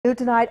New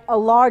tonight, a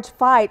large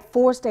fight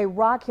forced a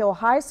Rock Hill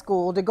High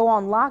School to go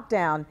on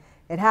lockdown.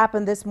 It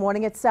happened this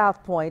morning at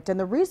South Pointe, and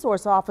the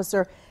resource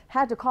officer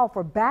had to call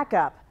for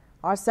backup.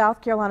 Our South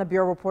Carolina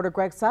Bureau reporter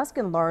Greg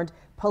Suskin learned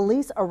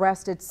police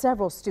arrested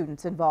several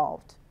students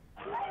involved.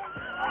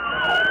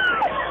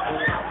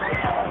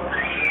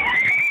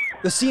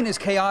 The scene is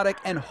chaotic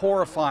and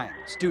horrifying.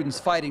 Students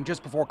fighting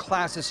just before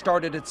classes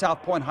started at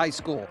South Pointe High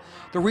School.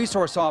 The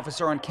resource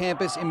officer on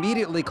campus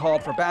immediately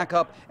called for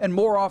backup, and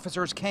more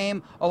officers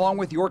came along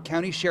with York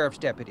County Sheriff's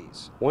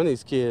deputies. One of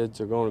these kids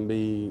are going to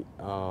be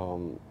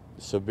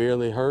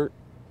severely hurt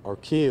or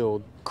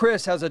killed.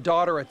 Chris has a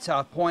daughter at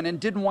South Pointe and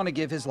didn't want to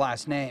give his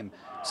last name.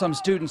 Some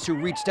students who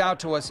reached out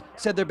to us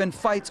said there have been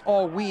fights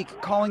all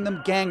week, calling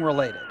them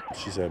gang-related.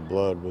 She said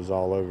blood was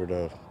all over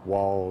the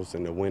walls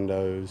and the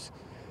windows.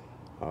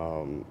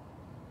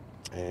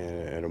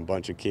 And a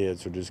bunch of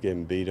kids were just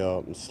getting beat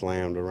up and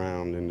slammed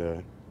around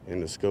in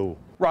the school.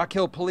 Rock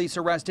Hill police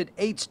arrested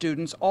 8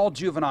 students, all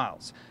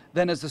juveniles.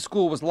 Then as the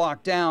school was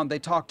locked down, they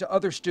talked to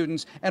other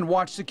students and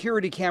watched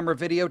security camera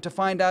video to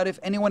find out if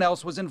anyone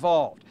else was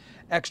involved.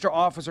 Extra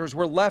officers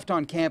were left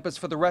on campus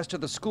for the rest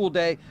of the school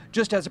day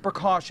just as a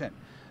precaution.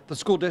 The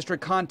school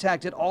district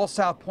contacted all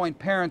South Pointe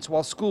parents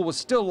while school was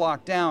still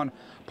locked down.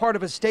 Part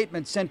of a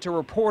statement sent to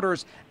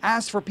reporters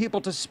asked for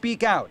people to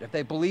speak out if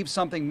they believe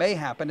something may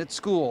happen at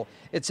school.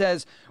 It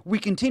says, "We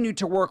continue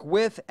to work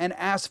with and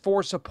ask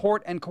for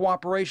support and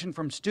cooperation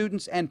from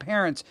students and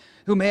parents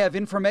who may have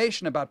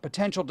information about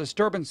potential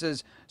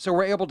disturbances so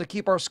we're able to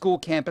keep our school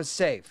campus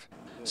safe."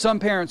 Some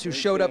parents who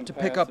showed up to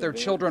pick up their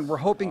children were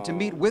hoping to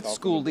meet with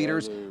school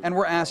leaders and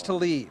were asked to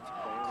leave.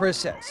 Chris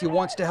says he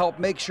wants to help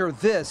make sure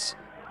this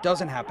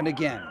doesn't happen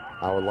again.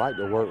 I would like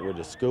to work with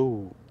the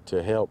school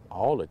to help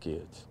all the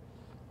kids.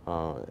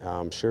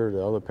 I'm sure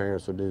the other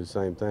parents will do the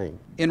same thing.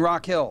 In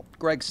Rock Hill,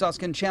 Greg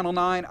Suskin, Channel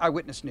 9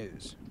 Eyewitness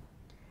News.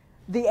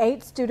 The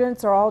 8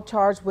 students are all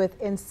charged with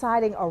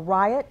inciting a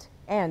riot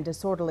and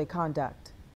disorderly conduct.